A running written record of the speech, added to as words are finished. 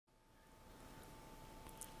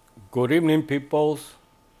Good evening, peoples.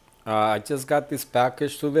 I just got this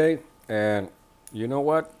package today, and you know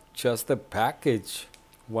what? Just the package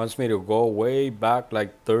wants me to go way back,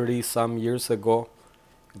 like 30 some years ago,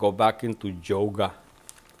 go back into yoga.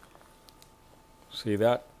 See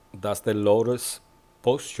that? That's the lotus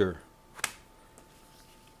posture.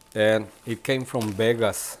 And it came from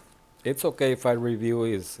Vegas. It's okay if I review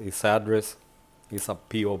his address. It's a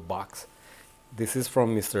P.O. box. This is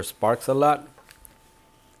from Mr. SparkzAlot.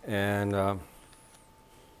 And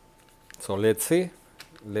so let's see.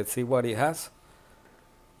 Let's see what he has.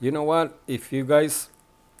 You know what? If you guys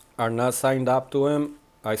are not signed up to him,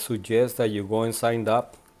 I suggest that you go and sign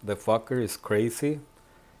up. The fucker is crazy.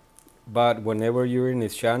 But whenever you're in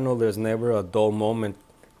his channel, there's never a dull moment.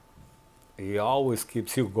 He always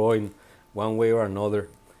keeps you going one way or another.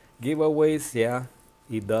 Giveaways, yeah,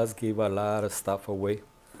 he does give a lot of stuff away.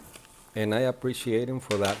 And I appreciate him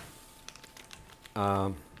for that.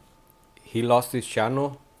 He lost his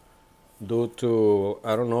channel due to,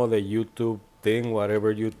 I don't know, the YouTube thing,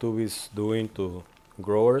 whatever YouTube is doing to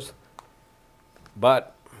growers.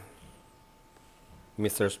 But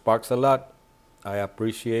Mr. SparkzAlot, I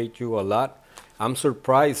appreciate you a lot. I'm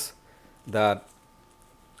surprised that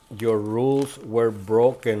your rules were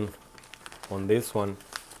broken on this one.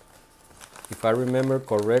 If I remember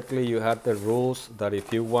correctly, you had the rules that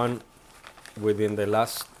if you won within the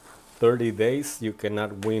last 30 days, you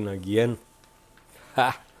cannot win again.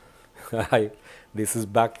 Ha! This is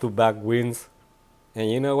back-to-back wins. And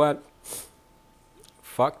you know what?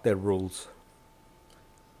 Fuck the rules.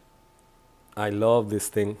 I love this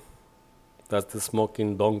thing. That's the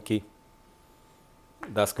smoking donkey.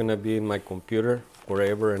 That's gonna be in my computer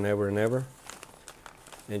forever and ever and ever.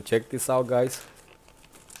 And check this out, guys.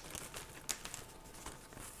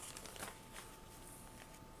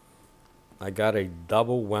 I got a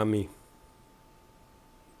double whammy.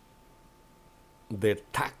 The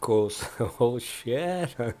tacos. Oh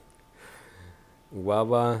shit.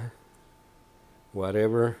 Guava.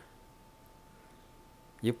 Whatever.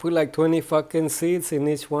 You put like 20 fucking seeds in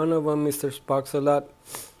each one of them, Mr. SparkzAlot.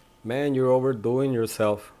 Man, you're overdoing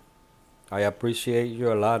yourself. I appreciate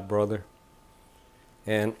you a lot, brother.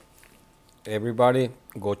 And everybody,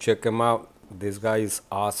 go check him out. This guy is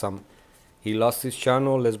awesome. He lost his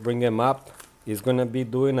channel. Let's bring him up. He's going to be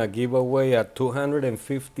doing a giveaway at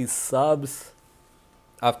 250 subs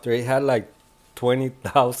after he had like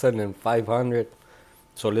 20,500.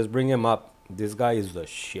 So let's bring him up. This guy is the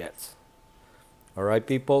shit. All right,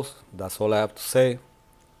 peoples. That's all I have to say.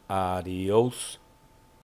 Adios.